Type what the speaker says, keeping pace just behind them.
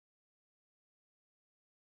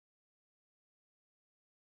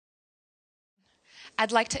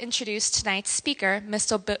I'd like to introduce tonight's speaker,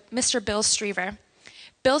 Mr. Bill Striever.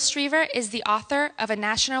 Bill Striever is the author of a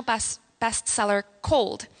national bestseller,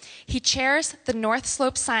 Cold. He chairs the North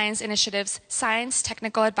Slope Science Initiative's Science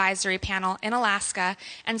Technical Advisory Panel in Alaska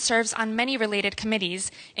and serves on many related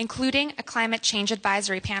committees, including a climate change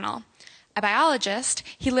advisory panel. A biologist,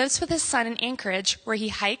 he lives with his son in Anchorage, where he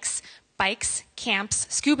hikes, bikes, camps,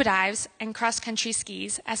 scuba dives, and cross-country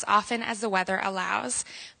skis as often as the weather allows.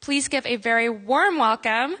 Please give a very warm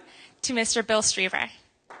welcome to Mr. Bill Striever.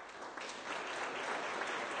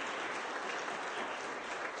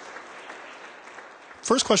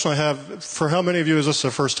 First question I have, for how many of you is this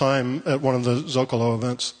the first time at one of the Zocalo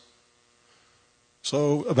events?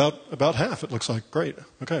 So about half, it looks like. Great.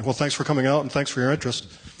 Okay, well, thanks for coming out and thanks for your interest.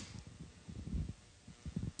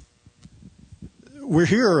 We're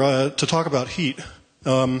here to talk about heat.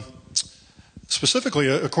 Specifically,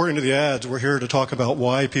 according to the ads, we're here to talk about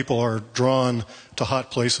why people are drawn to hot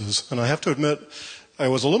places. And I have to admit, I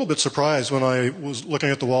was a little bit surprised when I was looking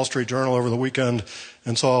at the Wall Street Journal over the weekend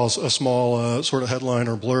and saw a small sort of headline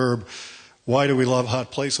or blurb, "Why do we love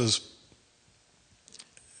hot places?"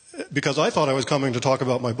 Because I thought I was coming to talk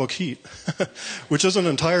about my book, Heat, which isn't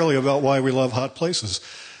entirely about why we love hot places.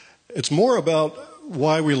 It's more about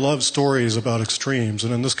why we love stories about extremes,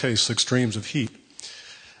 and in this case, extremes of heat.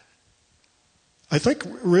 I think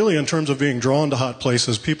really in terms of being drawn to hot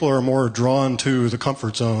places, people are more drawn to the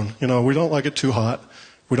comfort zone. You know, we don't like it too hot.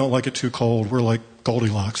 We don't like it too cold. We're like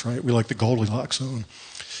Goldilocks, right? We like the Goldilocks zone.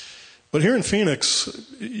 But here in Phoenix,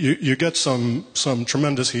 you get some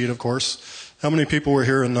tremendous heat, of course. How many people were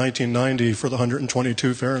here in 1990 for the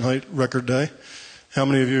 122 Fahrenheit record day? How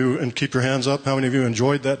many of you, and keep your hands up, how many of you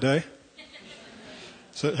enjoyed that day?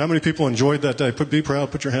 So how many people enjoyed that day? Be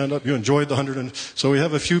proud, put your hand up. You enjoyed the 100. So we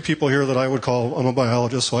have a few people here that I would call, I'm a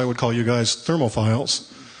biologist, so I would call you guys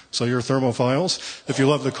thermophiles. So you're thermophiles. If you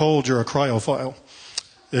love the cold, you're a cryophile.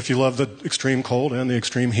 If you love the extreme cold and the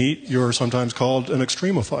extreme heat, you're sometimes called an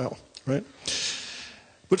extremophile, right?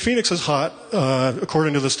 But Phoenix is hot.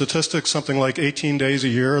 According to the statistics, something like 18 days a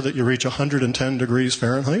year that you reach 110 degrees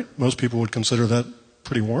Fahrenheit. Most people would consider that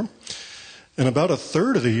pretty warm. And about a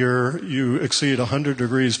third of the year, you exceed 100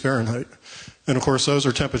 degrees Fahrenheit. And of course, those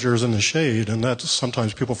are temperatures in the shade, and that's,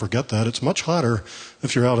 sometimes people forget that. It's much hotter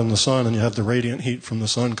if you're out in the sun and you have the radiant heat from the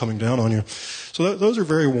sun coming down on you. So those are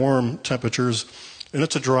very warm temperatures, and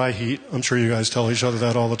it's a dry heat. I'm sure you guys tell each other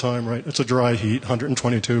that all the time, right? It's a dry heat,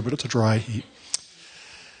 122, but it's a dry heat.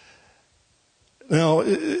 Now,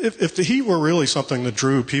 if the heat were really something that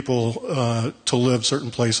drew people to live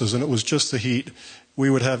certain places, and it was just the heat, we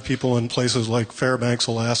would have people in places like Fairbanks,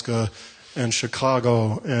 Alaska, and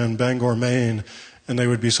Chicago, and Bangor, Maine, and they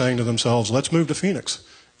would be saying to themselves, let's move to Phoenix.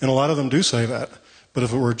 And a lot of them do say that. But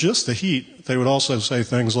if it were just the heat, they would also say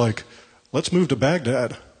things like, let's move to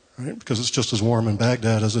Baghdad, right? Because it's just as warm in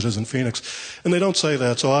Baghdad as it is in Phoenix. And they don't say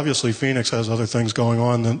that, so obviously Phoenix has other things going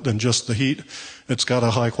on than just the heat. It's got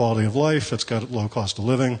a high quality of life, it's got a low cost of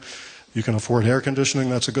living, you can afford air conditioning,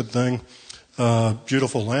 that's a good thing.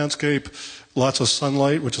 Beautiful landscape, lots of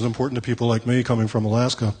sunlight, which is important to people like me coming from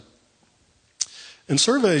Alaska. And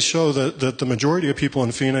surveys show that the majority of people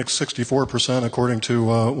in Phoenix, 64% according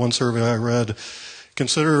to one survey I read,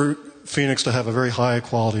 consider Phoenix to have a very high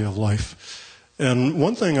quality of life. And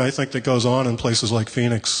one thing I think that goes on in places like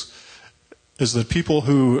Phoenix is that people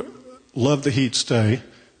who love the heat stay,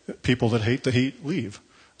 people that hate the heat leave.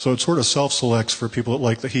 So it sort of self-selects for people that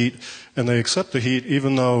like the heat, and they accept the heat,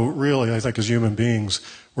 even though really I think as human beings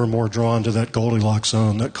we're more drawn to that Goldilocks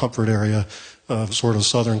zone, that comfort area of sort of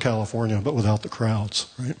Southern California, but without the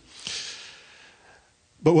crowds, right?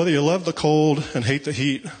 But whether you love the cold and hate the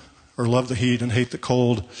heat, or love the heat and hate the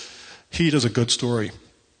cold, heat is a good story.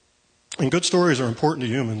 And good stories are important to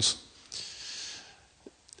humans.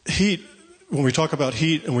 Heat, when we talk about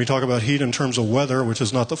heat, and we talk about heat in terms of weather, which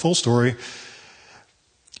is not the full story,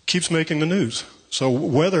 keeps making the news. So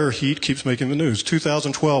weather, heat keeps making the news.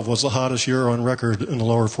 2012 was the hottest year on record in the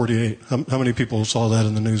lower 48. How many people saw that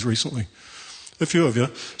in the news recently? A few of you.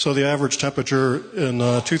 So the average temperature in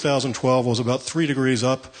 2012 was about 3 degrees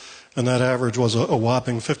up, and that average was a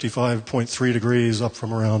whopping 55.3 degrees, up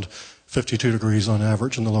from around 52 degrees on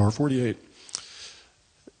average in the lower 48.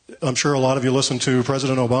 I'm sure a lot of you listened to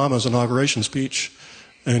President Obama's inauguration speech,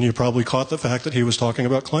 and you probably caught the fact that he was talking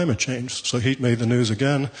about climate change. So heat made the news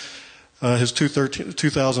again. His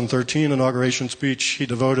 2013 inauguration speech, he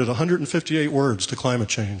devoted 158 words to climate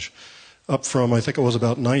change, up from, I think it was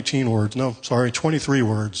about 23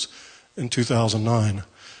 words in 2009.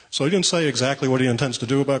 So he didn't say exactly what he intends to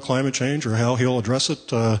do about climate change or how he'll address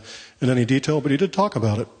it in any detail, but he did talk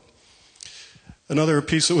about it. Another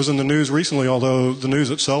piece that was in the news recently, although the news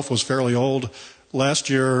itself was fairly old, last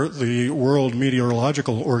year the World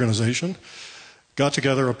Meteorological Organization got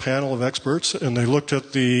together a panel of experts and they looked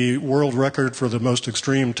at the world record for the most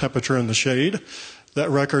extreme temperature in the shade. That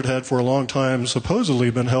record had for a long time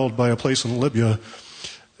supposedly been held by a place in Libya,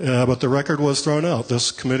 but the record was thrown out.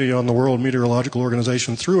 This committee on the World Meteorological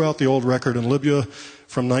Organization threw out the old record in Libya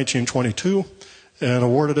from 1922 and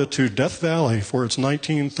awarded it to Death Valley for its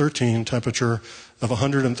 1913 temperature of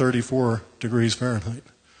 134 degrees Fahrenheit.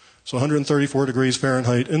 So 134 degrees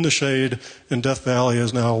Fahrenheit in the shade in Death Valley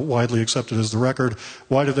is now widely accepted as the record.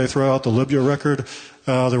 Why did they throw out the Libya record?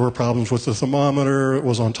 There were problems with the thermometer. It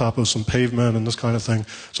was on top of some pavement and this kind of thing.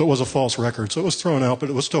 So it was a false record. So it was thrown out, but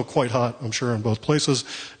it was still quite hot, I'm sure, in both places.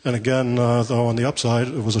 And again, though, on the upside,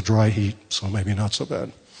 it was a dry heat, so maybe not so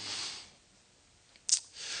bad.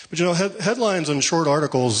 But you know, headlines and short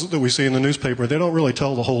articles that we see in the newspaper, they don't really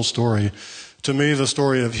tell the whole story. To me, the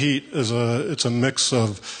story of heat is it's a mix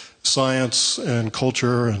of science and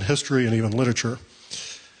culture and history and even literature.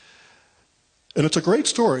 And it's a great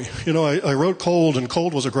story. You know, I wrote Cold, and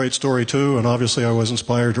Cold was a great story too, and obviously I was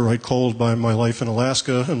inspired to write Cold by my life in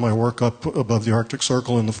Alaska and my work up above the Arctic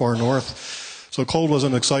Circle in the far north. So Cold was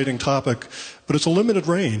an exciting topic, but it's a limited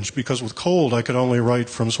range because with Cold I could only write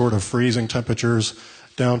from sort of freezing temperatures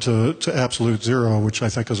down to absolute zero, which I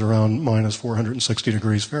think is around minus 460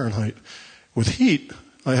 degrees Fahrenheit. With heat,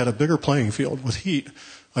 I had a bigger playing field. With heat,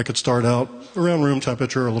 I could start out around room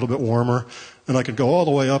temperature, a little bit warmer, and I could go all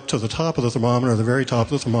the way up to the top of the thermometer, the very top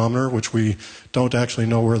of the thermometer, which we don't actually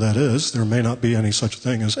know where that is. There may not be any such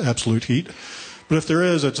thing as absolute heat. But if there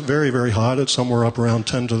is, it's very, very hot. It's somewhere up around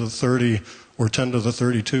 10 to the 30 or 10 to the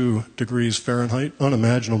 32 degrees Fahrenheit,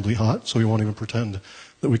 unimaginably hot, so we won't even pretend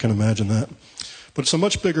that we can imagine that. But it's a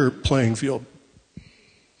much bigger playing field.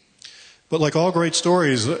 But like all great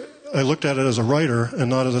stories, I looked at it as a writer and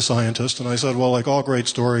not as a scientist, and I said, well, like all great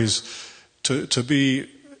stories, to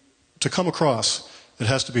come across, it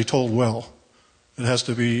has to be told well. It has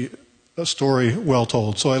to be a story well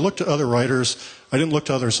told. So I looked at other writers. I didn't look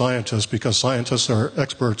to other scientists because scientists are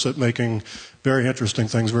experts at making very interesting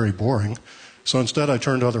things very boring. So instead I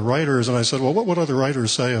turned to other writers and I said, well, what would other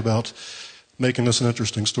writers say about making this an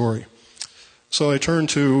interesting story? So I turned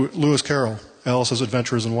to Lewis Carroll, Alice's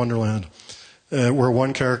Adventures in Wonderland, where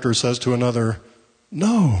one character says to another,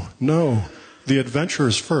 no, the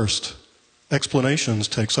adventures first. Explanations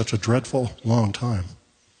take such a dreadful long time.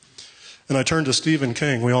 And I turned to Stephen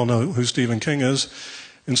King. We all know who Stephen King is.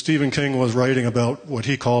 And Stephen King was writing about what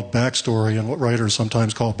he called backstory and what writers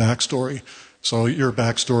sometimes call backstory. So your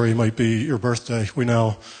backstory might be your birthday. We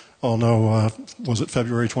now all know, was it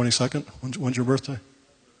February 22nd? When's your birthday?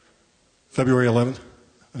 February 11th?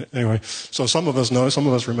 Anyway, so some of us know, some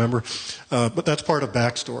of us remember, but that's part of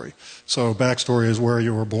backstory. So backstory is where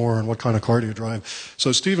you were born, what kind of car do you drive.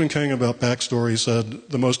 So Stephen King about backstory said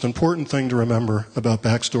the most important thing to remember about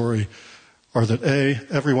backstory are that A,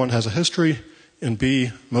 everyone has a history, and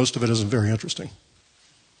B, most of it isn't very interesting.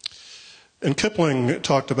 And Kipling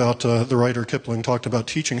talked about, the writer Kipling talked about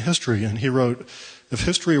teaching history, and he wrote, if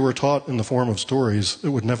history were taught in the form of stories, it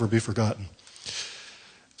would never be forgotten.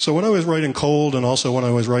 So when I was writing Cold and also when I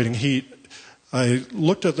was writing Heat, I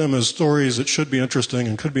looked at them as stories that should be interesting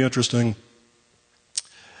and could be interesting,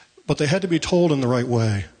 but they had to be told in the right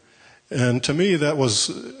way. And to me, that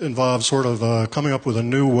involved sort of coming up with a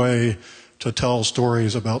new way to tell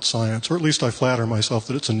stories about science, or at least I flatter myself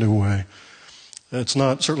that it's a new way. It's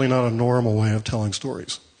certainly not a normal way of telling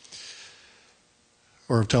stories,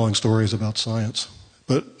 or of telling stories about science.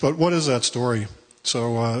 But what is that story?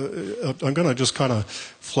 So I'm going to just kind of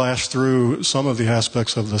flash through some of the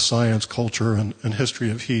aspects of the science, culture, and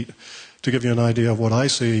history of heat to give you an idea of what I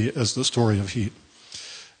see as the story of heat.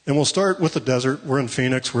 And we'll start with the desert. We're in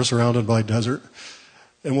Phoenix. We're surrounded by desert.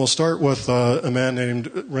 And we'll start with a man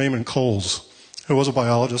named Raymond Coles, who was a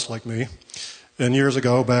biologist like me. And years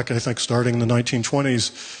ago, back I think starting in the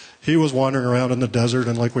 1920s, he was wandering around in the desert,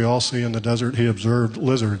 and like we all see in the desert, he observed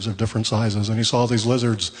lizards of different sizes. And he saw these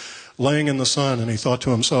lizards laying in the sun, and he thought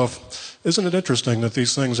to himself, isn't it interesting that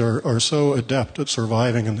these things are so adept at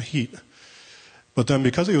surviving in the heat? But then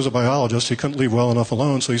because he was a biologist, he couldn't leave well enough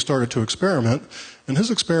alone, so he started to experiment. And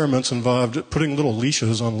his experiments involved putting little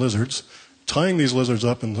leashes on lizards, tying these lizards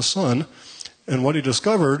up in the sun. And what he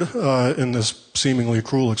discovered in this seemingly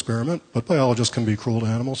cruel experiment, but biologists can be cruel to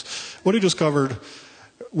animals, what he discovered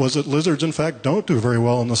was that lizards, in fact, don't do very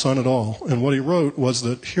well in the sun at all. And what he wrote was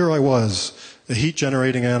that here I was, a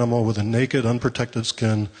heat-generating animal with a naked, unprotected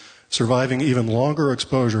skin, surviving even longer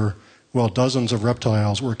exposure while dozens of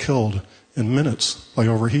reptiles were killed in minutes by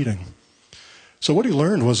overheating. So what he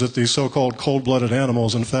learned was that these so-called cold-blooded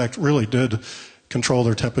animals, in fact, really did control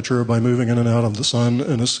their temperature by moving in and out of the sun,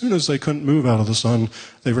 and as soon as they couldn't move out of the sun,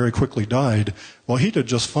 they very quickly died. Well, he did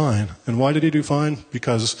just fine. And why did he do fine?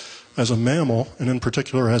 Because as a mammal, and in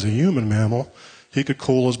particular as a human mammal, he could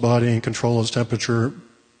cool his body and control his temperature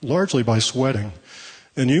largely by sweating.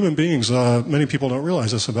 And human beings, many people don't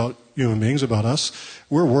realize this about human beings, about us.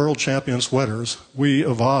 We're world champion sweaters. We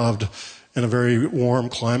evolved in a very warm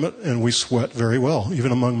climate, and we sweat very well.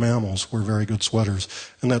 Even among mammals, we're very good sweaters.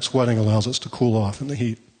 And that sweating allows us to cool off in the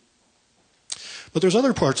heat. But there's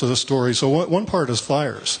other parts of the story. So one part is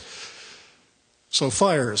fires. So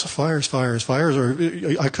fires are,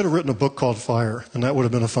 I could have written a book called Fire, and that would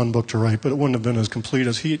have been a fun book to write, but it wouldn't have been as complete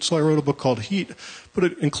as Heat. So I wrote a book called Heat, but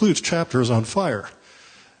it includes chapters on fire.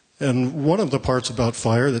 And one of the parts about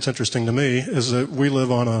fire that's interesting to me is that we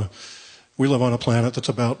live on a planet that's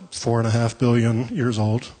about 4.5 billion years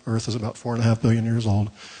old. Earth is about 4.5 billion years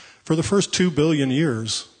old. For the first 2 billion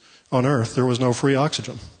years on Earth, there was no free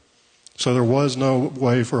oxygen. So there was no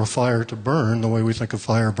way for a fire to burn the way we think of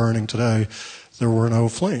fire burning today. There were no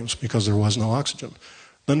flames because there was no oxygen.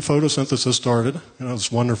 Then photosynthesis started,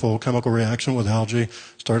 this wonderful chemical reaction with algae,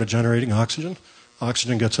 started generating oxygen.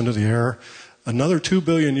 Oxygen gets into the air. Another 2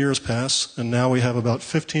 billion years pass, and now we have about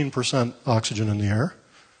 15% oxygen in the air.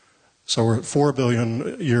 So we're at 4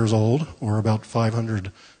 billion years old, or about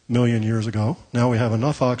 500 million years ago. Now we have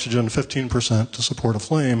enough oxygen, 15%, to support a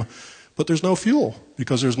flame, but there's no fuel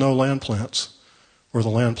because there's no land plants, or the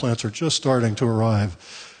land plants are just starting to arrive.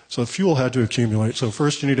 So fuel had to accumulate. So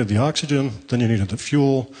first you needed the oxygen, then you needed the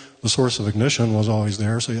fuel. The source of ignition was always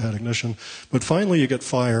there, so you had ignition. But finally you get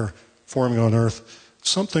fire forming on Earth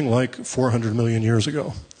something like 400 million years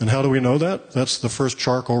ago. And how do we know that? That's the first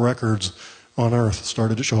charcoal records on Earth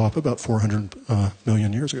started to show up about 400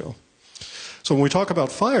 million years ago. So when we talk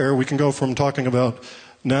about fire, we can go from talking about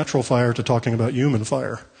natural fire to talking about human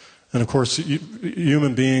fire. And of course,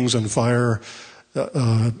 human beings and fire,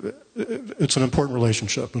 it's an important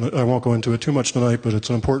relationship. And I won't go into it too much tonight, but it's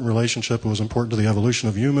an important relationship. It was important to the evolution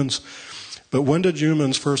of humans. But when did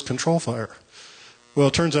humans first control fire? Well,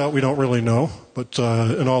 it turns out we don't really know, but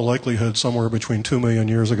in all likelihood, somewhere between 2 million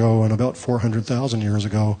years ago and about 400,000 years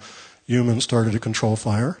ago, humans started to control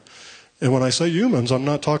fire. And when I say humans, I'm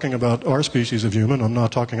not talking about our species of human. I'm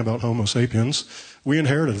not talking about Homo sapiens. We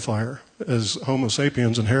inherited fire. As Homo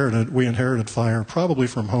sapiens we inherited fire probably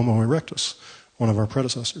from Homo erectus, one of our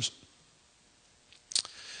predecessors.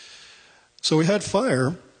 So we had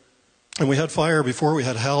fire, and we had fire before we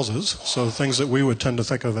had houses. So things that we would tend to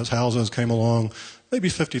think of as houses came along maybe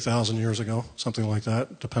 50,000 years ago, something like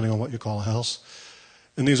that, depending on what you call a house.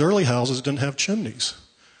 And these early houses didn't have chimneys.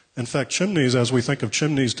 In fact, chimneys, as we think of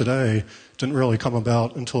chimneys today, didn't really come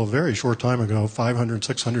about until a very short time ago, 500,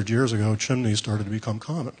 600 years ago, chimneys started to become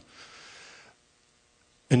common.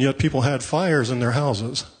 And yet people had fires in their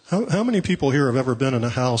houses. How many people here have ever been in a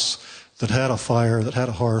house that had a fire, that had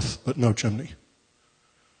a hearth, but no chimney?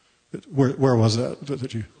 Where was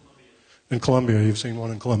that? In Colombia. You've seen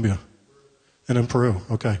one in Colombia. And in Peru,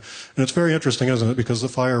 okay. And it's very interesting, isn't it? Because the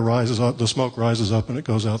fire rises up, the smoke rises up, and it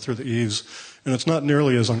goes out through the eaves. And it's not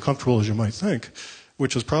nearly as uncomfortable as you might think,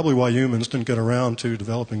 which is probably why humans didn't get around to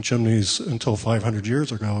developing chimneys until 500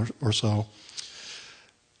 years ago or so.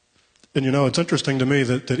 And it's interesting to me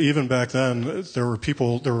that even back then, there were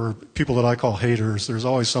people that I call haters. There's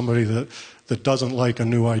always somebody that doesn't like a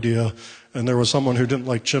new idea. And there was someone who didn't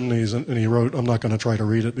like chimneys, and he wrote, I'm not going to try to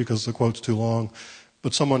read it because the quote's too long,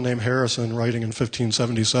 but someone named Harrison, writing in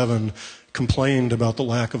 1577, complained about the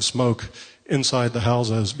lack of smoke inside the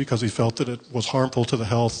houses because he felt that it was harmful to the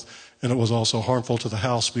health, and it was also harmful to the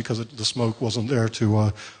house because the smoke wasn't there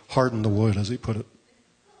to harden the wood, as he put it.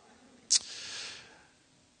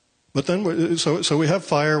 But then, so we have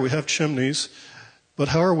fire, we have chimneys, but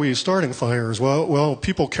how are we starting fires? Well,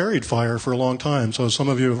 people carried fire for a long time. So some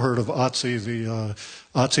of you have heard of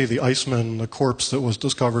Ötzi the Iceman, the corpse that was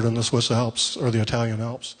discovered in the Swiss Alps, or the Italian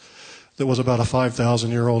Alps, that was about a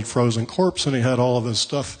 5,000-year-old frozen corpse, and he had all of his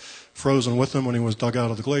stuff frozen with him when he was dug out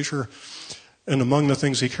of the glacier. And among the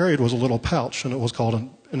things he carried was a little pouch, and it was called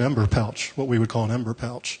an ember pouch, what we would call an ember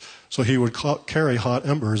pouch. So he would carry hot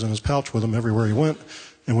embers in his pouch with him everywhere he went,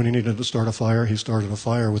 and when he needed to start a fire, he started a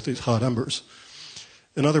fire with these hot embers.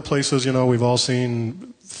 In other places, we've all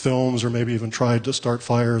seen films or maybe even tried to start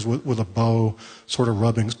fires with a bow, sort of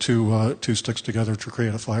rubbing two sticks together to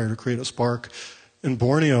create a fire, to create a spark. In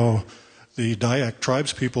Borneo, the Dayak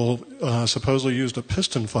tribes people supposedly used a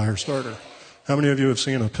piston fire starter. How many of you have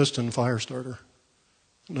seen a piston fire starter?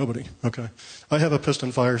 Nobody? Okay. I have a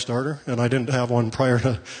piston fire starter, and I didn't have one prior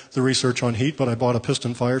to the research on heat, but I bought a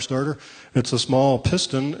piston fire starter. It's a small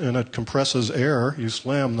piston, and it compresses air. You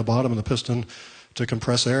slam the bottom of the piston to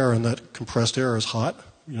compress air, and that compressed air is hot.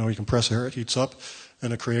 You know, you compress air, it heats up,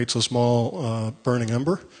 and it creates a small burning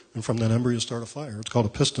ember, and from that ember you start a fire. It's called a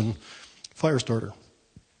piston fire starter.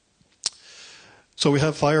 So we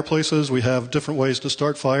have fireplaces, we have different ways to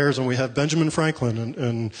start fires, and we have Benjamin Franklin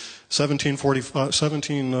in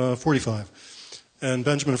 1745. And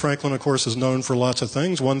Benjamin Franklin, of course, is known for lots of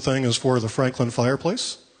things. One thing is for the Franklin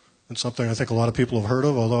fireplace. It's something I think a lot of people have heard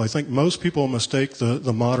of, although I think most people mistake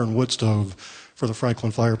the modern wood stove for the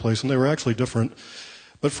Franklin fireplace, and they were actually different.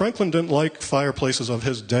 But Franklin didn't like fireplaces of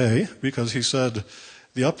his day because he said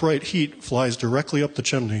the upright heat flies directly up the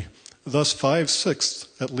chimney. Thus, 5/6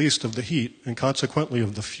 at least of the heat, and consequently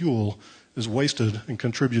of the fuel, is wasted and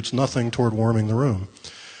contributes nothing toward warming the room.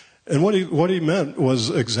 And what he meant was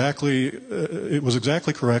exactly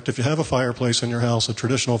correct. If you have a fireplace in your house, a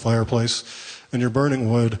traditional fireplace, and you're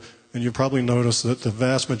burning wood, and you probably notice that the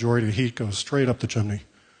vast majority of heat goes straight up the chimney.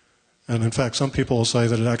 And in fact, some people will say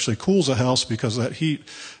that it actually cools a house because that heat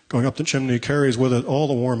going up the chimney carries with it all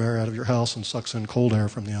the warm air out of your house and sucks in cold air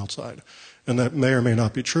from the outside. And that may or may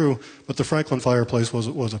not be true, but the Franklin fireplace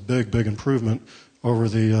was a big, big improvement over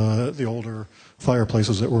the older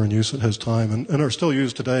fireplaces that were in use at his time and are still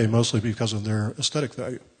used today, mostly because of their aesthetic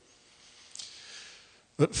value.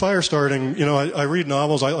 But fire starting, you know, I read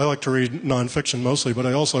novels. I like to read nonfiction mostly, but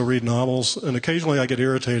I also read novels, and occasionally I get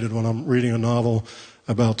irritated when I'm reading a novel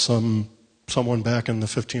about someone back in the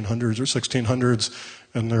 1500s or 1600s,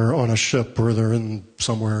 and they're on a ship or they're in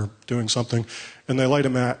somewhere doing something, and they light a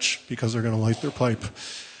match because they're going to light their pipe.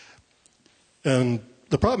 And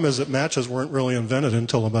the problem is that matches weren't really invented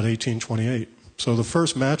until about 1828. So the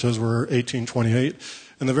first matches were 1828,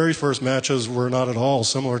 and the very first matches were not at all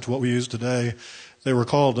similar to what we use today. They were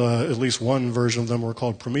called, at least one version of them were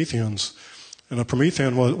called Prometheans. And a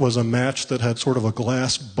Promethean was a match that had sort of a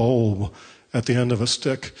glass bulb at the end of a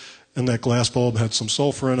stick, and that glass bulb had some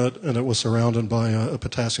sulfur in it, and it was surrounded by a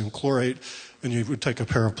potassium chlorate. And you would take a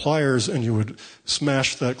pair of pliers and you would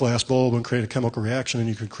smash that glass bulb and create a chemical reaction, and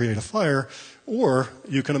you could create a fire. Or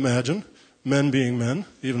you can imagine, men being men,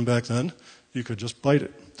 even back then, you could just bite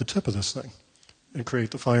it, the tip of this thing, and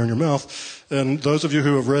create the fire in your mouth. And those of you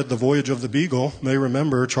who have read The Voyage of the Beagle may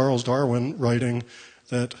remember Charles Darwin writing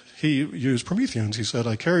that he used Prometheans. He said,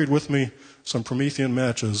 "I carried with me some Promethean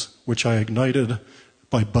matches, which I ignited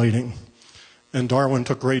by biting." And Darwin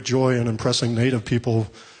took great joy in impressing native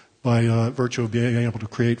people by virtue of being able to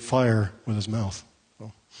create fire with his mouth.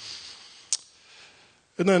 So.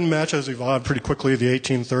 And then matches evolved pretty quickly. The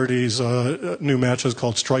 1830s, new matches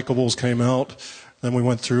called strikables came out. Then we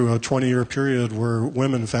went through a 20-year period where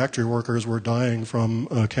women factory workers were dying from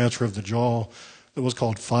cancer of the jaw. It was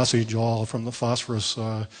called phossy jaw, from the phosphorus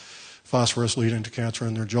leading to cancer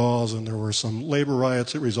in their jaws, and there were some labor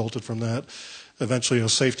riots that resulted from that. Eventually a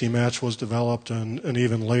safety match was developed, and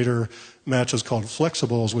even later matches called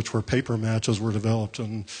flexibles, which were paper matches, were developed.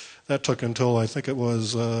 And that took until, I think it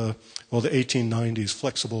was, the 1890s.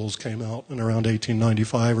 Flexibles came out in around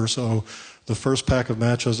 1895 or so. The first pack of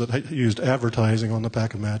matches that used advertising on the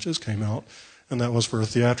pack of matches came out, and that was for a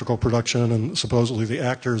theatrical production, and supposedly the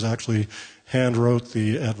actors actually hand-wrote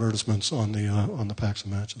the advertisements on the packs of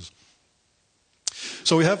matches.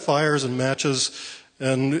 So we have fires and matches.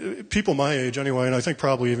 And people my age anyway, and I think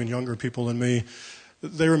probably even younger people than me,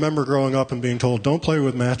 they remember growing up and being told, don't play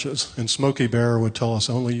with matches. And Smokey Bear would tell us,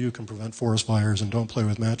 only you can prevent forest fires, and don't play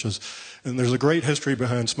with matches. And there's a great history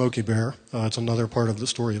behind Smokey Bear. It's another part of the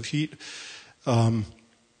story of heat. And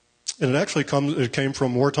it came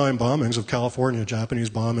from wartime bombings of California. Japanese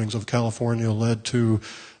bombings of California led to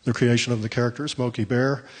the creation of the character Smokey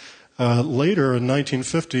Bear. Later, in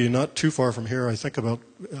 1950, not too far from here, I think about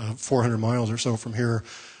 400 miles or so from here,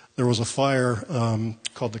 there was a fire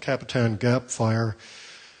called the Capitan Gap Fire,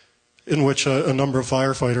 in which a number of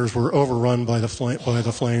firefighters were overrun by the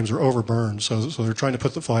flames or overburned. So they're trying to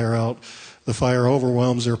put the fire out. The fire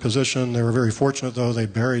overwhelms their position. They were very fortunate, though. They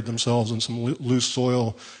buried themselves in some loose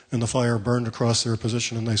soil, and the fire burned across their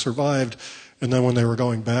position, and they survived. And then when they were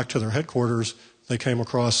going back to their headquarters, they came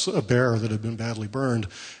across a bear that had been badly burned,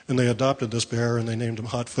 and they adopted this bear, and they named him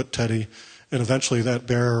Hotfoot Teddy. And eventually that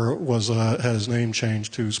bear had his name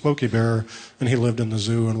changed to Smokey Bear, and he lived in the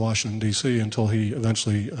zoo in Washington, D.C. until he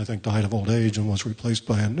eventually, I think, died of old age and was replaced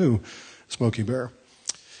by a new Smokey Bear.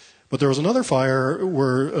 But there was another fire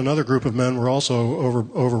where another group of men were also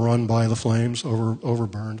overrun by the flames,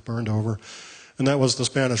 burned over, and that was the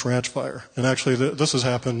Spanish Ranch Fire. And actually this has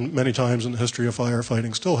happened many times in the history of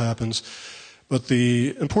firefighting, still happens. But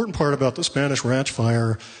the important part about the Spanish Ranch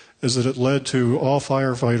fire is that it led to all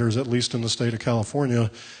firefighters, at least in the state of California,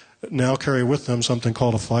 now carry with them something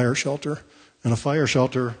called a fire shelter. And a fire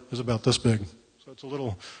shelter is about this big.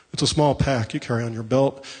 So it's a small pack you carry on your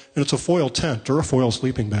belt, and it's a foil tent or a foil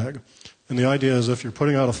sleeping bag. And the idea is if you're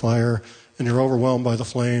putting out a fire and you're overwhelmed by the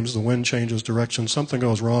flames, the wind changes direction, something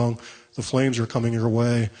goes wrong, the flames are coming your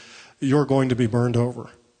way, you're going to be burned over.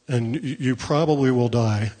 And you probably will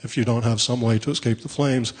die if you don't have some way to escape the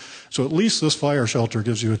flames. So at least this fire shelter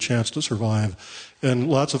gives you a chance to survive. And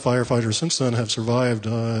lots of firefighters since then have survived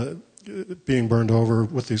being burned over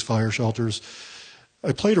with these fire shelters.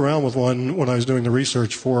 I played around with one when I was doing the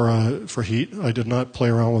research for heat. I did not play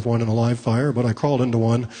around with one in a live fire, but I crawled into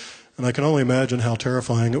one. And I can only imagine how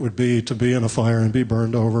terrifying it would be to be in a fire and be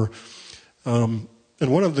burned over. And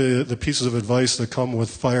one of the pieces of advice that come with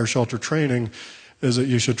fire shelter training is that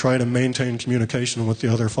you should try to maintain communication with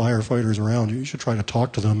the other firefighters around you. You should try to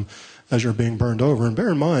talk to them as you're being burned over. And bear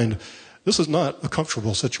in mind, this is not a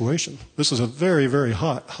comfortable situation. This is a very, very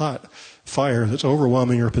hot fire that's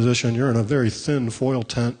overwhelming your position. You're in a very thin foil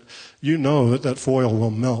tent. You know that foil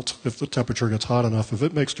will melt if the temperature gets hot enough. If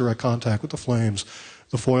it makes direct contact with the flames,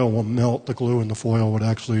 the foil will melt. The glue in the foil would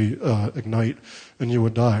actually ignite, and you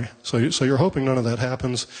would die. So you're hoping none of that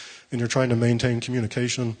happens, and you're trying to maintain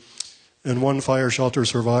communication. And one fire shelter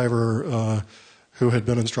survivor who had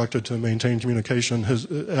been instructed to maintain communication,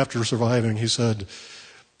 after surviving, he said,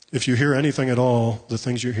 if you hear anything at all, the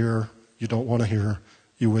things you hear, you don't want to hear,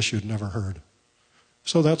 you wish you'd never heard.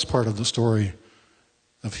 So that's part of the story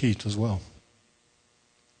of heat as well.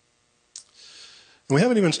 And we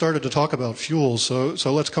haven't even started to talk about fuels, so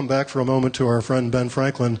let's come back for a moment to our friend Ben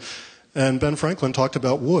Franklin. And Ben Franklin talked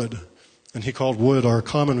about wood. And he called wood our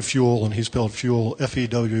common fuel, and he spelled fuel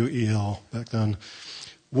F-E-W-E-L back then.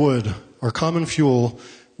 Wood, our common fuel,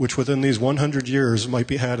 which within these 100 years might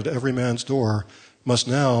be had at every man's door, must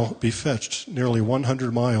now be fetched nearly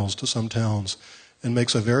 100 miles to some towns and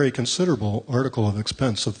makes a very considerable article of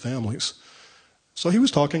expense of families. So he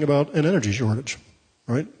was talking about an energy shortage,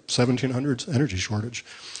 right? 1700s energy shortage.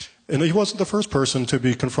 And he wasn't the first person to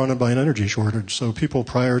be confronted by an energy shortage. So people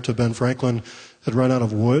prior to Ben Franklin had run out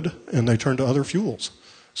of wood, and they turned to other fuels.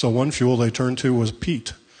 So one fuel they turned to was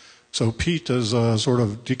peat. So peat is a sort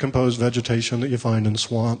of decomposed vegetation that you find in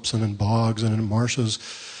swamps and in bogs and in marshes.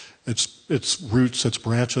 It's roots, it's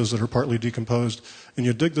branches that are partly decomposed. And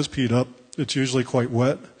you dig this peat up. It's usually quite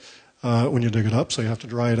wet when you dig it up, so you have to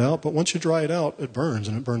dry it out. But once you dry it out, it burns,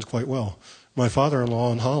 and it burns quite well. My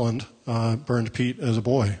father-in-law in Holland burned peat as a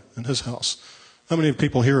boy in his house. How many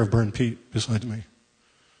people here have burned peat besides me?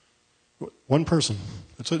 One person.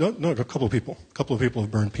 No, a couple of people. A couple of people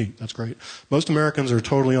have burned peat. That's great. Most Americans are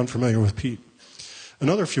totally unfamiliar with peat.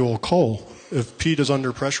 Another fuel, coal. If peat is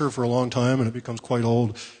under pressure for a long time and it becomes quite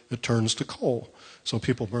old, it turns to coal. So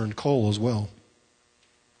people burned coal as well.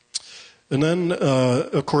 And then,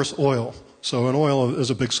 of course, oil. So oil is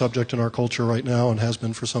a big subject in our culture right now and has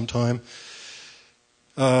been for some time.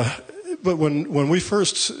 But when we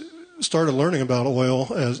first started learning about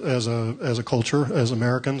oil as a culture, as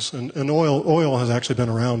Americans, and oil has actually been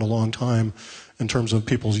around a long time in terms of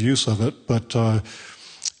people's use of it, but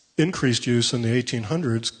increased use in the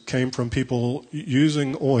 1800s came from people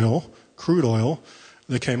using oil, crude oil.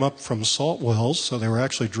 They came up from salt wells, so they were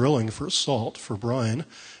actually drilling for salt, for brine,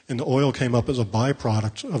 and the oil came up as a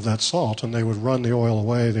byproduct of that salt, and they would run the oil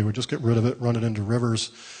away. They would just get rid of it, run it into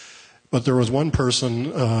rivers. But there was one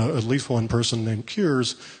person, at least one person named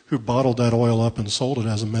Cures, who bottled that oil up and sold it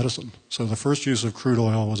as a medicine. So the first use of crude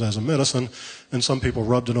oil was as a medicine, and some people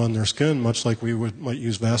rubbed it on their skin, much like we might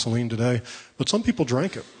use Vaseline today. But some people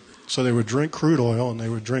drank it. So they would drink crude oil, and they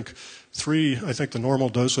would drink I think the normal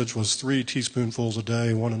dosage was 3 teaspoonfuls a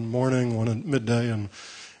day, one in the morning, one at midday, and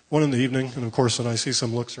one in the evening. And of course, when I see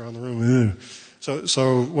some looks around the room,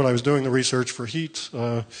 So when I was doing the research for heat,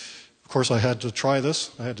 of course, I had to try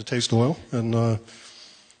this. I had to taste oil, and I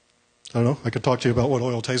don't know. I could talk to you about what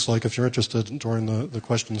oil tastes like if you're interested during the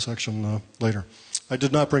question section later. I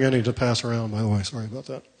did not bring any to pass around, by the way. Sorry about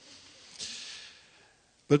that.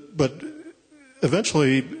 But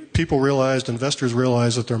eventually, investors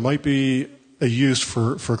realized that there might be a use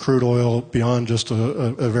for crude oil beyond just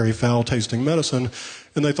a very foul-tasting medicine,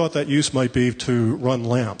 and they thought that use might be to run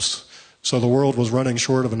lamps. So the world was running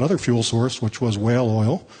short of another fuel source, which was whale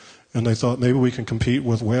oil. And they thought maybe we can compete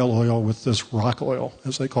with whale oil with this rock oil,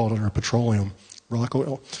 as they called it, or petroleum rock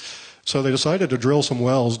oil. So they decided to drill some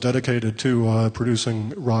wells dedicated to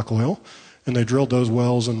producing rock oil. And they drilled those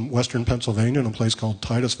wells in western Pennsylvania in a place called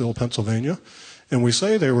Titusville, Pennsylvania. And we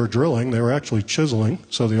say they were drilling, they were actually chiseling.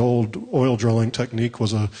 So the old oil drilling technique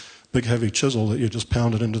was a big heavy chisel that you just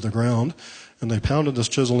pounded into the ground. And they pounded this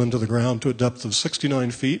chisel into the ground to a depth of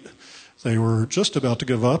 69 feet. They were just about to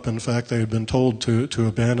give up. In fact, they had been told to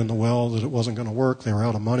abandon the well, that it wasn't going to work. They were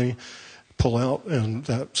out of money, pull out, and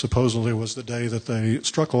that supposedly was the day that they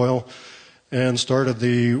struck oil and started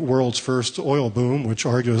the world's first oil boom, which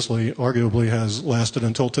arguably has lasted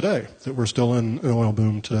until today, that we're still in an oil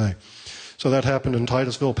boom today. So that happened in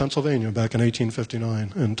Titusville, Pennsylvania, back in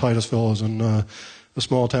 1859. And Titusville is in a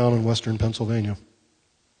small town in western Pennsylvania.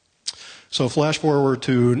 So flash forward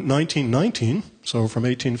to 1919, so from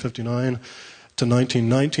 1859 to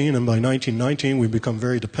 1919, and by 1919 we've become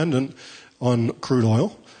very dependent on crude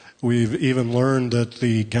oil. We've even learned that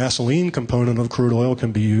the gasoline component of crude oil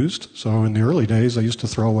can be used. So in the early days, they used to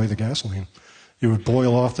throw away the gasoline. You would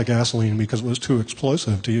boil off the gasoline because it was too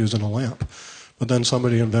explosive to use in a lamp. But then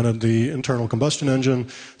somebody invented the internal combustion engine,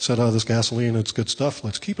 said, oh, this gasoline, it's good stuff,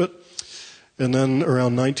 let's keep it. And then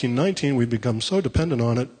around 1919, we'd become so dependent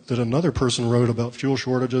on it that another person wrote about fuel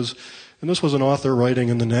shortages. And this was an author writing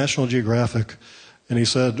in the National Geographic. And he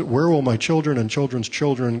said, where will my children and children's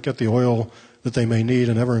children get the oil that they may need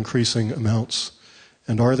in ever-increasing amounts?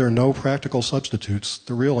 And are there no practical substitutes?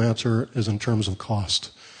 The real answer is in terms of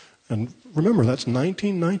cost. And remember, that's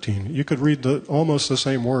 1919. You could read almost the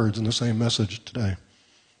same words in the same message today.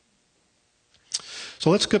 So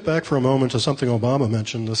let's get back for a moment to something Obama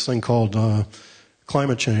mentioned, this thing called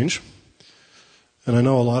climate change. And I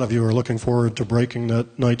know a lot of you are looking forward to breaking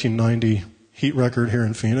that 1990 heat record here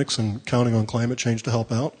in Phoenix and counting on climate change to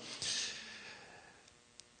help out.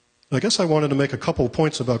 I guess I wanted to make a couple of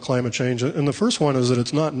points about climate change. And the first one is that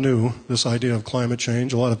it's not new, this idea of climate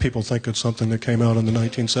change. A lot of people think it's something that came out in the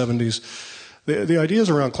 1970s. The ideas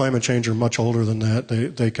around climate change are much older than that.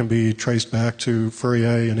 They can be traced back to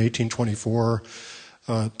Fourier in 1824,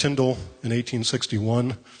 Tyndall in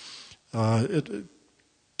 1861,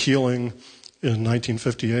 Keeling in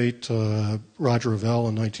 1958, Roger Revelle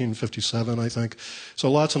in 1957, I think. So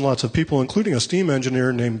lots and lots of people, including a steam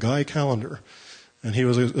engineer named Guy Callender. And he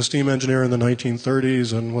was a steam engineer in the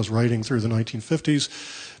 1930s and was writing through the 1950s.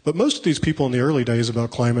 But most of these people in the early days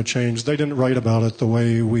about climate change, they didn't write about it the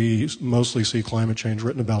way we mostly see climate change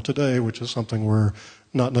written about today, which is something we're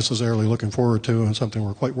not necessarily looking forward to and something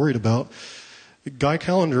we're quite worried about. Guy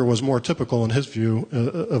Callender was more typical in his view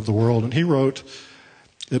of the world, and he wrote,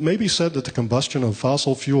 it may be said that the combustion of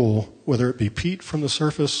fossil fuel, whether it be peat from the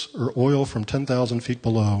surface or oil from 10,000 feet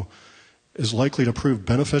below, is likely to prove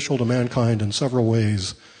beneficial to mankind in several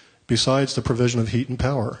ways, besides the provision of heat and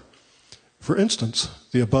power. For instance,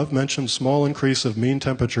 the above-mentioned small increase of mean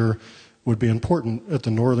temperature would be important at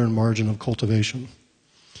the northern margin of cultivation.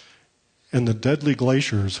 And the deadly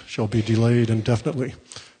glaciers shall be delayed indefinitely.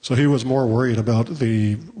 So he was more worried about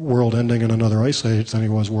the world ending in another ice age than he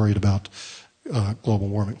was worried about global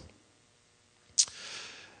warming.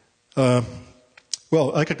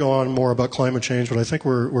 Well, I could go on more about climate change, but I think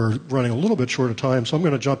we're running a little bit short of time, so I'm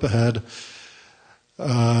going to jump ahead,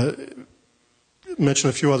 mention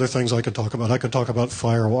a few other things I could talk about. I could talk about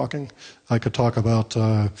fire walking. I could talk about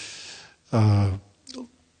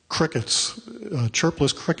crickets,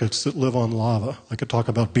 chirpless crickets that live on lava. I could talk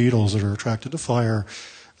about beetles that are attracted to fire.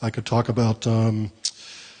 I could talk about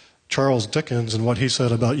Charles Dickens and what he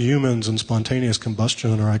said about humans and spontaneous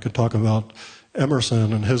combustion, or I could talk about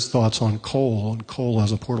Emerson and his thoughts on coal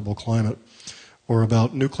as a portable climate, or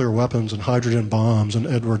about nuclear weapons and hydrogen bombs, and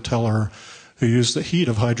Edward Teller, who used the heat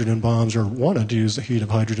of hydrogen bombs, or wanted to use the heat of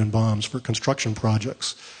hydrogen bombs for construction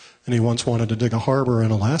projects. And he once wanted to dig a harbor in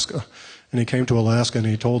Alaska. And he came to Alaska and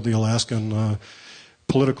he told the Alaskan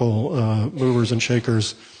political movers and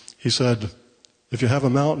shakers, he said, if you have a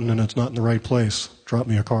mountain and it's not in the right place, drop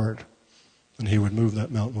me a card. And he would move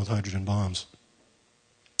that mountain with hydrogen bombs.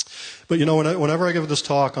 But you know, whenever I give this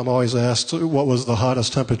talk, I'm always asked what was the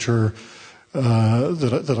hottest temperature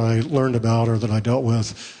that I learned about or that I dealt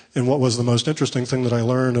with, and what was the most interesting thing that I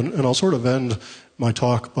learned. And I'll sort of end my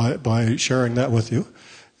talk by sharing that with you.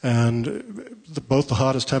 And both the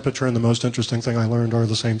hottest temperature and the most interesting thing I learned are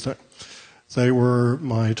the same thing. They were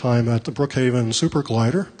my time at the Brookhaven Super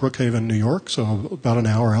Collider, Brookhaven, New York, so about an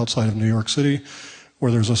hour outside of New York City,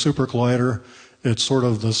 where there's a super collider. It's sort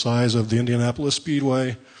of the size of the Indianapolis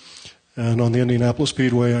Speedway. And on the Indianapolis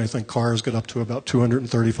Speedway, I think cars get up to about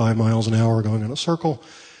 235 miles an hour going in a circle.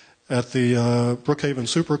 At the Brookhaven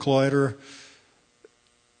Super Collider,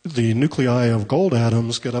 the nuclei of gold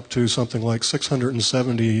atoms get up to something like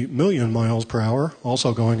 670 million miles per hour,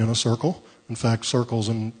 also going in a circle. In fact, circles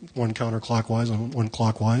in one counterclockwise and one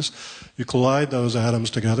clockwise. You collide those atoms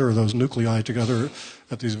together, or those nuclei together,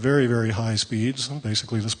 at these very, very high speeds,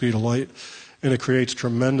 basically the speed of light. and it creates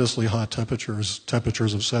tremendously hot temperatures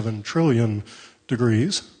of 7 trillion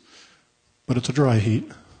degrees, but it's a dry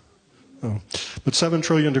heat. Oh. But 7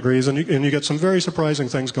 trillion degrees, and you get some very surprising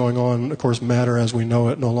things going on. Of course, matter as we know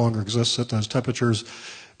it no longer exists at those temperatures.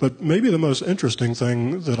 But maybe the most interesting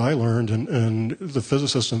thing that I learned, and the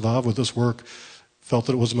physicists involved with this work felt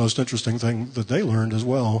that it was the most interesting thing that they learned as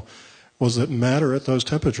well, was that matter at those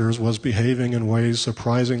temperatures was behaving in ways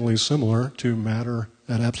surprisingly similar to matter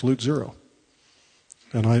at absolute zero.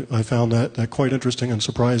 And I found that quite interesting and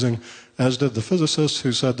surprising, as did the physicists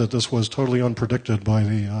who said that this was totally unpredicted by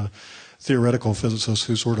the theoretical physicists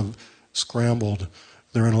who sort of scrambled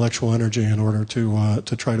their intellectual energy in order to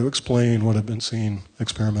try to explain what had been seen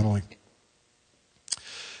experimentally.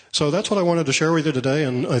 So that's what I wanted to share with you today,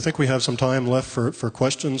 and I think we have some time left for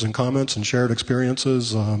questions and comments and shared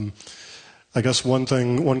experiences. I guess one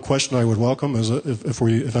question I would welcome is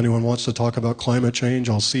if anyone wants to talk about climate change,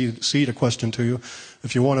 I'll seed a question to you.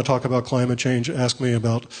 If you want to talk about climate change, ask me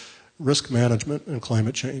about risk management and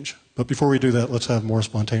climate change. But before we do that, let's have more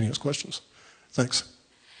spontaneous questions. Thanks.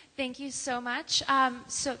 Thank you so much.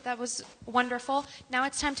 So that was wonderful. Now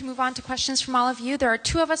it's time to move on to questions from all of you. There are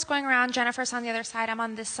two of us going around. Jennifer's on the other side. I'm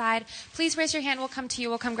on this side. Please raise your hand. We'll come to you.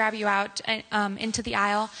 We'll come grab you out into the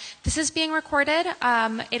aisle. This is being recorded.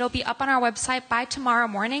 It'll be up on our website by tomorrow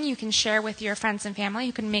morning. You can share with your friends and family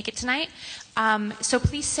who can make it tonight. So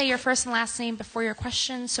please say your first and last name before your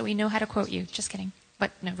question so we know how to quote you. Just kidding.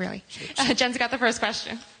 But no, really. Jen's got the first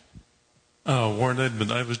question. Warren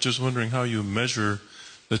Edmond, I was just wondering how you measure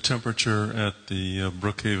the temperature at the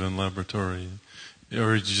Brookhaven laboratory,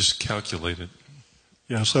 or did you just calculate it?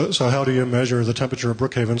 Yeah, so how do you measure the temperature of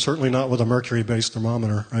Brookhaven? Certainly not with a mercury-based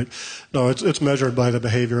thermometer, right? No, it's measured by the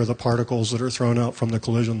behavior of the particles that are thrown out from the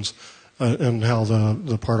collisions and how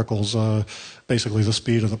the particles, basically the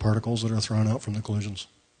speed of the particles that are thrown out from the collisions.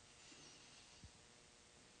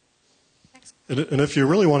 And if you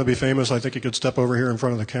really want to be famous, I think you could step over here in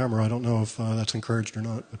front of the camera. I don't know if that's encouraged or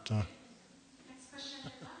not, but...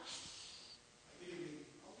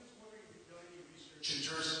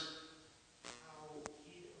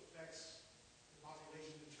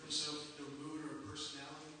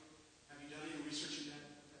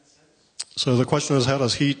 So the question is, how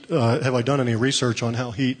does heat, have I done any research on how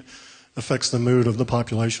heat affects the mood of the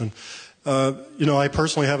population? I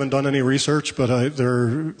personally haven't done any research, but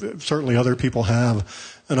certainly other people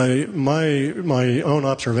have. And my own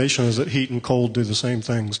observation is that heat and cold do the same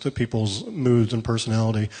things to people's moods and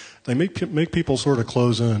personality. They make people sort of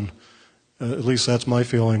close in. At least that's my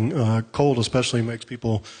feeling. Cold especially makes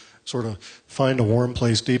people sort of find a warm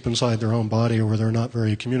place deep inside their own body where they're not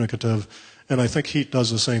very communicative. And I think heat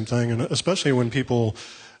does the same thing, and especially when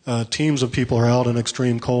teams of people are out in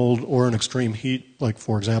extreme cold or in extreme heat, like,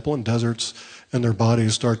 for example, in deserts, and their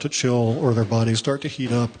bodies start to chill or their bodies start to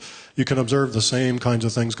heat up, you can observe the same kinds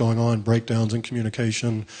of things going on, breakdowns in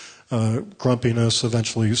communication, grumpiness,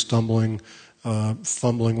 eventually stumbling,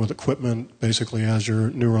 fumbling with equipment, basically as your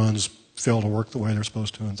neurons fail to work the way they're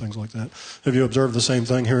supposed to and things like that. Have you observed the same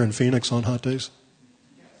thing here in Phoenix on hot days?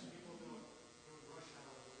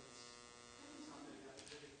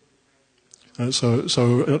 So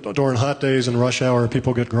during hot days and rush hour,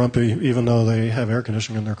 people get grumpy even though they have air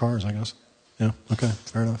conditioning in their cars, I guess. Yeah, okay,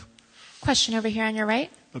 fair enough. Question over here on your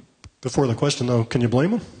right. Before the question, though, can you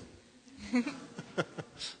blame them?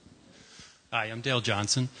 Hi, I'm Dale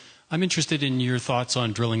Johnson. I'm interested in your thoughts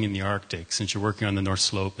on drilling in the Arctic. Since you're working on the North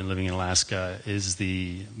Slope and living in Alaska, is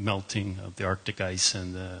the melting of the Arctic ice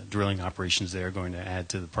and the drilling operations there going to add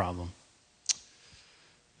to the problem?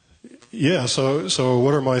 Yeah, so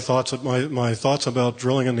what are my thoughts? My thoughts about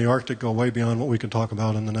drilling in the Arctic go way beyond what we can talk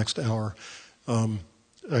about in the next hour.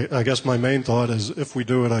 I guess my main thought is if we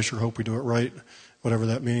do it, I sure hope we do it right, whatever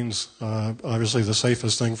that means. Obviously, the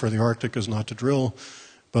safest thing for the Arctic is not to drill,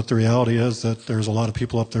 but the reality is that there's a lot of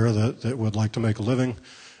people up there that would like to make a living.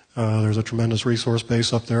 There's a tremendous resource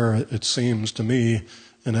base up there. It seems to me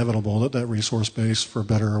inevitable that resource base, for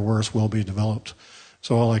better or worse, will be developed.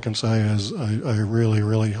 So all I can say is I really,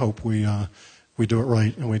 really hope we do it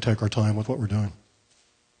right and we take our time with what we're doing,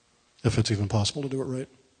 if it's even possible to do it right.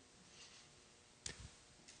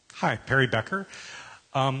 Hi, Perry Becker.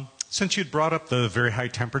 Since you'd brought up the very high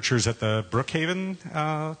temperatures at the Brookhaven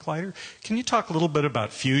collider, can you talk a little bit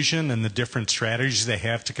about fusion and the different strategies they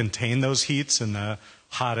have to contain those heats and the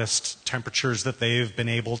hottest temperatures that they've been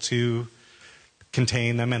able to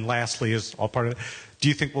contain them? And lastly, as all part of it, do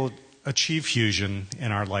you think we'll achieve fusion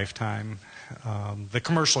in our lifetime, the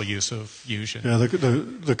commercial use of fusion? Yeah,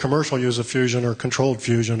 the commercial use of fusion or controlled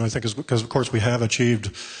fusion, I think, is because, of course, we have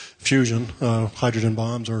achieved fusion. Hydrogen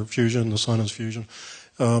bombs are fusion, the sun is fusion.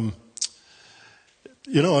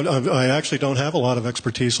 I actually don't have a lot of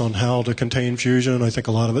expertise on how to contain fusion. I think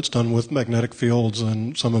a lot of it's done with magnetic fields,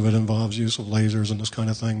 and some of it involves use of lasers and this kind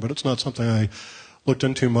of thing, but it's not something I looked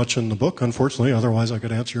into much in the book, unfortunately. Otherwise, I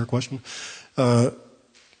could answer your question.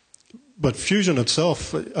 But fusion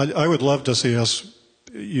itself, I would love to see us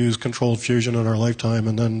use controlled fusion in our lifetime,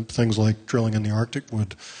 and then things like drilling in the Arctic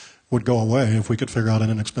would go away if we could figure out an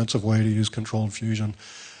inexpensive way to use controlled fusion.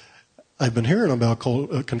 I've been hearing about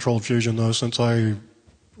controlled fusion, though, since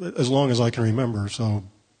as long as I can remember. So,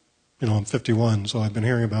 I'm 51, so I've been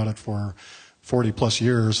hearing about it for 40 plus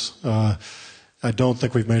years. I don't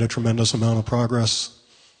think we've made a tremendous amount of progress.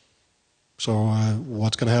 So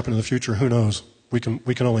what's going to happen in the future? Who knows? We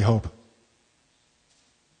can only hope.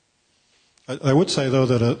 I would say, though,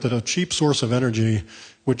 that a cheap source of energy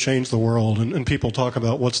would change the world. And people talk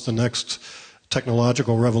about what's the next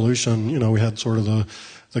technological revolution. We had sort of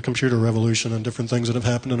the computer revolution and different things that have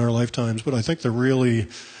happened in our lifetimes. But I think a really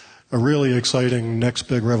exciting next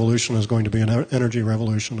big revolution is going to be an energy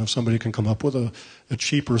revolution. If somebody can come up with a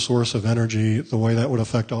cheaper source of energy, the way that would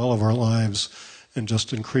affect all of our lives and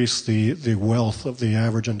just increase the wealth of the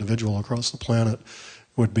average individual across the planet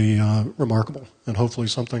would be remarkable, and hopefully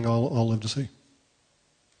something I'll live to see.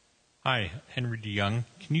 Hi, Henry DeYoung.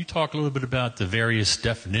 Can you talk a little bit about the various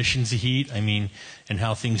definitions of heat? And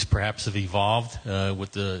how things perhaps have evolved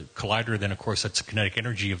with the collider. Then, of course, that's the kinetic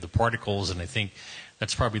energy of the particles, and I think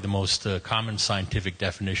that's probably the most common scientific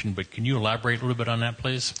definition. But can you elaborate a little bit on that,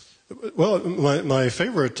 please? Well, my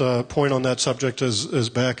favorite point on that subject is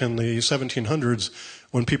back in the 1700s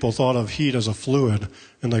when people thought of heat as a fluid,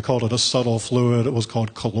 and they called it a subtle fluid. It was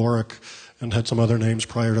called caloric and had some other names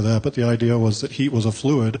prior to that. But the idea was that heat was a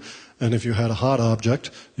fluid, and if you had a hot object,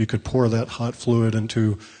 you could pour that hot fluid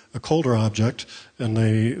into a colder object, and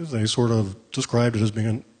they sort of described it as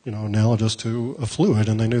being analogous to a fluid,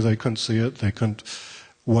 and they knew they couldn't see it, they couldn't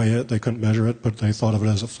weigh it, they couldn't measure it, but they thought of it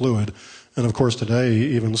as a fluid. And of course today,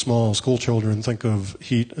 even small school children think of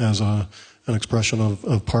heat as an expression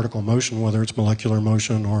of particle motion, whether it's molecular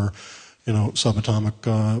motion or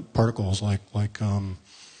subatomic particles like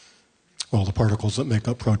the particles that make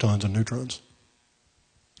up protons and neutrons.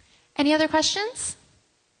 Any other questions?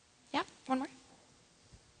 Yeah, one more.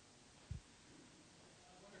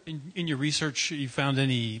 In your research, you found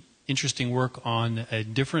any interesting work on a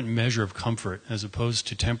different measure of comfort as opposed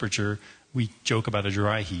to temperature? We joke about a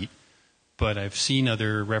dry heat, but I've seen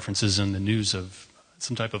other references in the news of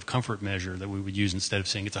some type of comfort measure that we would use instead of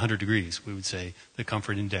saying it's 100 degrees. We would say the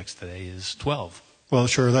comfort index today is 12. Well,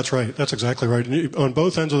 sure, that's right. That's exactly right. On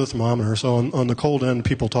both ends of the thermometer, so on the cold end,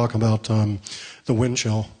 people talk about the wind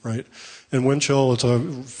chill, right? And wind chill,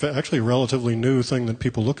 it's actually a relatively new thing that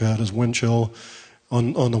people look at is wind chill.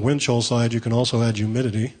 On the wind chill side, you can also add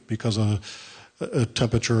humidity because a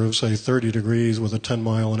temperature of, say, 30 degrees with a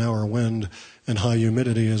 10-mile-an-hour wind and high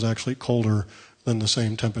humidity is actually colder than the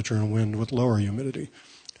same temperature and wind with lower humidity.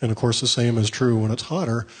 And, of course, the same is true when it's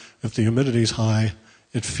hotter. If the humidity is high,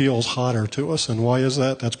 it feels hotter to us. And why is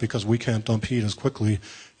that? That's because we can't dump heat as quickly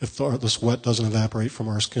if the sweat doesn't evaporate from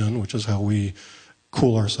our skin, which is how we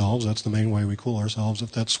cool ourselves. That's the main way we cool ourselves.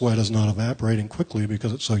 If that sweat is not evaporating quickly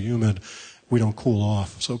because it's so humid, we don't cool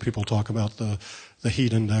off. So people talk about the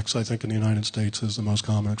heat index, I think in the United States is the most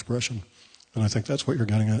common expression. And I think that's what you're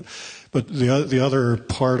getting at. But the other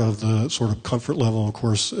part of the sort of comfort level, of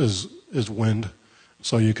course, is wind.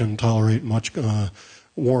 So you can tolerate much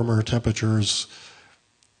warmer temperatures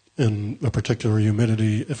in a particular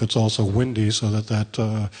humidity if it's also windy, so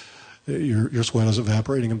that your sweat is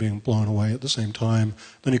evaporating and being blown away at the same time.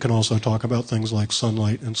 Then you can also talk about things like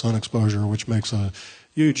sunlight and sun exposure, which makes a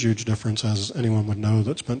huge, huge difference, as anyone would know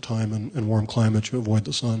that spent time in warm climates. You avoid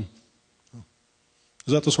the sun.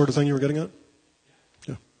 Is that the sort of thing you were getting at?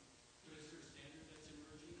 Yeah.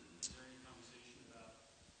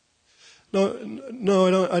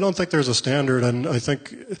 No, I don't think there's a standard, and I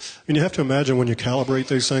think, you have to imagine when you calibrate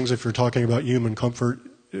these things, if you're talking about human comfort,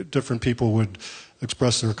 different people would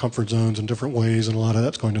express their comfort zones in different ways, and a lot of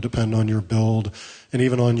that's going to depend on your build and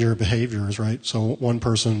even on your behaviors, right? So one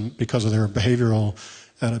person, because of their behavioral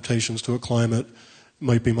adaptations to a climate,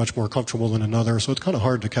 might be much more comfortable than another, so it's kind of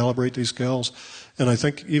hard to calibrate these scales. And I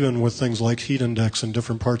think even with things like heat index in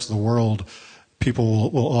different parts of the world,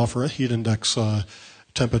 people will offer a heat index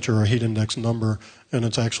temperature or heat index number, and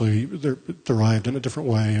it's actually they're derived in a different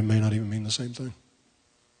way and may not even mean the same thing.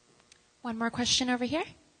 One more question over here.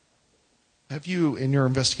 Have you, in your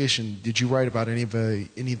investigation, did you write about any of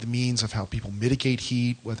the means of how people mitigate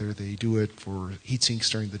heat, whether they do it for heat sinks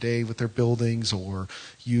during the day with their buildings, or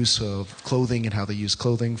use of clothing and how they use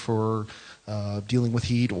clothing for dealing with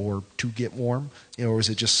heat or to get warm, or is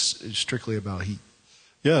it just strictly about heat?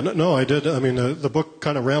 Yeah, no, I did. I mean, the book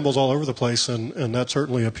kind of rambles all over the place, and that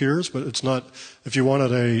certainly appears, but it's not. If you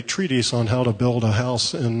wanted a treatise on how to build a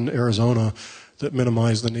house in Arizona that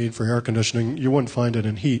minimized the need for air conditioning, you wouldn't find it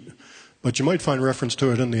in heat. But you might find reference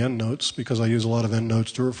to it in the endnotes, because I use a lot of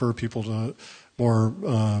endnotes to refer people to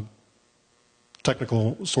more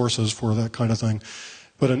technical sources for that kind of thing.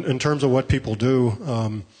 But in terms of what people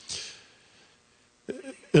do,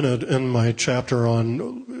 in my chapter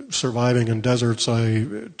on surviving in deserts, I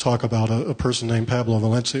talk about a person named Pablo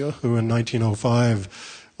Valencia, who in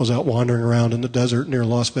 1905 was out wandering around in the desert near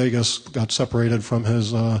Las Vegas, got separated from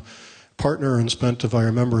his partner and spent, if I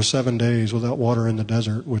remember, 7 days without water in the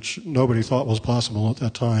desert, which nobody thought was possible at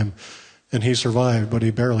that time. And he survived, but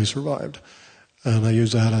he barely survived. And I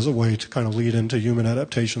use that as a way to kind of lead into human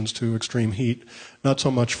adaptations to extreme heat, not so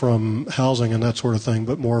much from housing and that sort of thing,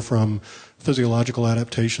 but more from physiological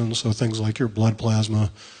adaptations. So things like your blood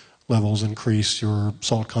plasma levels increase, your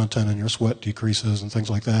salt content in your sweat decreases, and things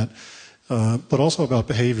like that. But also about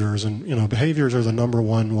behaviors. And, behaviors are the number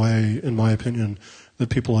one way, in my opinion, that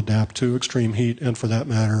people adapt to extreme heat and, for that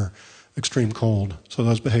matter, extreme cold. So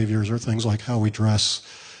those behaviors are things like how we dress,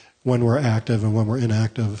 when we're active and when we're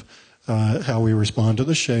inactive, how we respond to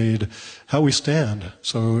the shade, how we stand.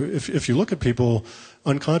 So if you look at people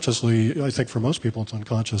unconsciously, I think for most people it's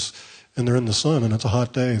unconscious, and they're in the sun and it's a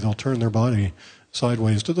hot day, they'll turn their body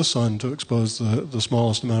sideways to the sun to expose the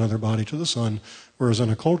smallest amount of their body to the sun, whereas in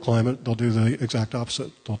a cold climate, they'll do the exact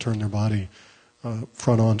opposite. They'll turn their body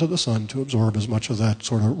front on to the sun to absorb as much of that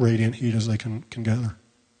sort of radiant heat as they can gather.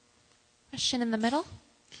 Question in the middle.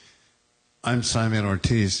 I'm Simon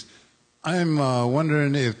Ortiz. I'm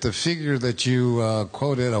wondering if the figure that you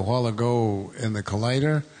quoted a while ago in the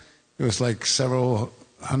collider, it was like several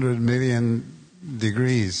 100 million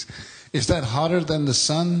degrees. Is that hotter than the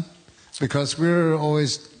sun? Because we're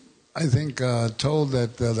always, I think, told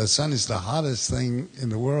that the sun is the hottest thing in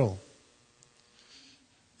the world.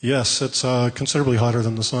 Yes, it's considerably hotter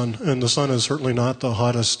than the sun. And the sun is certainly not the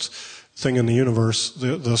hottest thing in the universe.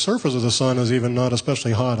 The surface of the sun is even not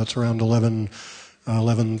especially hot. It's around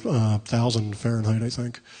 11,000 Fahrenheit, I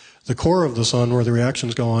think. The core of the sun, where the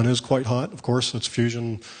reactions go on, is quite hot. Of course, it's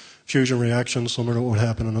fusion reactions, similar to what would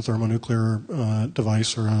happen in a thermonuclear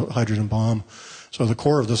device or a hydrogen bomb. So the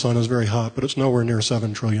core of the sun is very hot, but it's nowhere near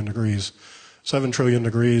 7 trillion degrees. 7 trillion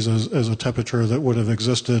degrees is a temperature that would have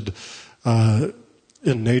existed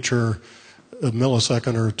in nature a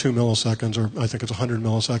millisecond or 2 milliseconds, or I think it's 100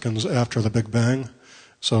 milliseconds after the Big Bang.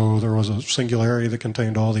 So there was a singularity that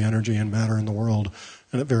contained all the energy and matter in the world,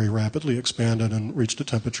 and it very rapidly expanded and reached a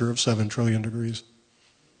temperature of 7 trillion degrees.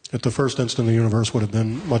 At the first instant, the universe would have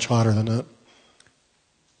been much hotter than that.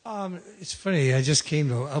 It's funny, I just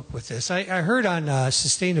came up with this. I heard on a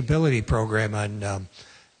sustainability program on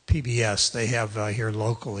PBS, they have here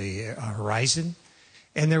locally, Horizon,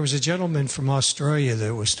 and there was a gentleman from Australia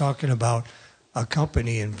that was talking about a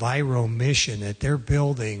company, Enviro Mission, that they're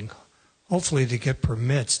building, hopefully to get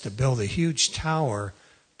permits to build a huge tower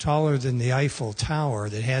taller than the Eiffel Tower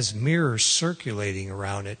that has mirrors circulating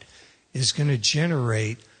around it, is going to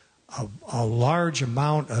generate a large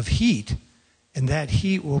amount of heat, and that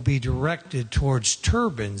heat will be directed towards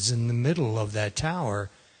turbines in the middle of that tower,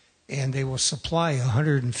 and they will supply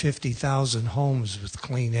 150,000 homes with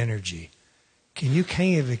clean energy. Can you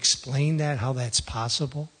kind of explain that, how that's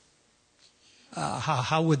possible?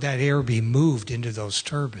 How would that air be moved into those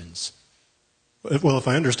turbines? Well, if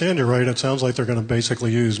I understand you right, it sounds like they're going to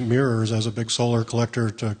basically use mirrors as a big solar collector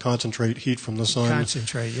to concentrate heat from the sun.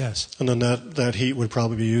 Concentrate, yes. And then that heat would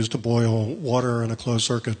probably be used to boil water in a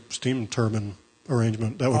closed-circuit steam turbine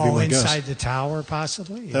arrangement. That would be my guess. Inside the tower,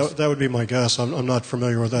 possibly? That would be my guess. I'm not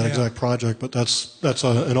familiar with that exact project, but that's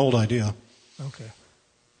an old idea. Okay.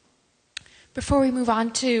 Before we move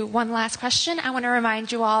on to one last question, I want to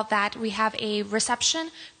remind you all that we have a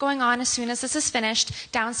reception going on as soon as this is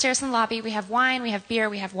finished. Downstairs in the lobby, we have wine, we have beer,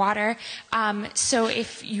 we have water. So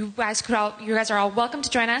if you guys are all welcome to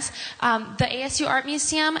join us. The ASU Art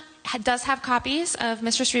Museum does have copies of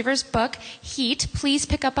Mr. Striever's book, Heat. Please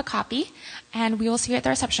pick up a copy, and we will see you at the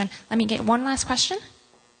reception. Let me get one last question.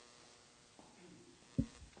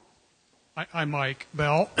 I'm Mike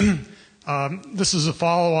Bell. This is a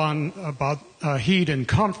follow-on about heat and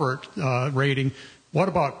comfort rating. What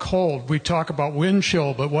about cold? We talk about wind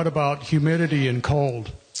chill, but what about humidity and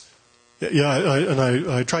cold? Yeah,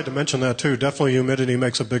 I tried to mention that too. Definitely humidity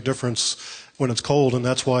makes a big difference when it's cold, and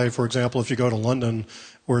that's why, for example, if you go to London,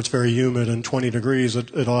 where it's very humid and 20 degrees,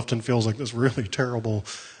 it often feels like this really terrible,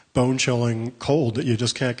 bone-chilling cold that you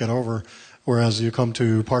just can't get over. Whereas you come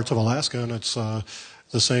to parts of Alaska, and it's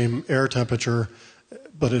the same air temperature,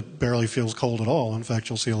 but it barely feels cold at all. In fact,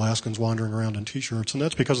 you'll see Alaskans wandering around in T-shirts, and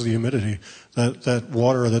that's because of the humidity. That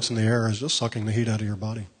water that's in the air is just sucking the heat out of your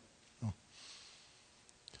body.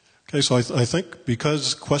 Okay, so I think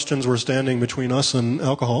because questions were standing between us and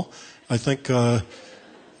alcohol, I think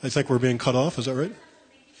we're being cut off. Is that right?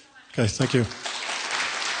 Okay, thank you.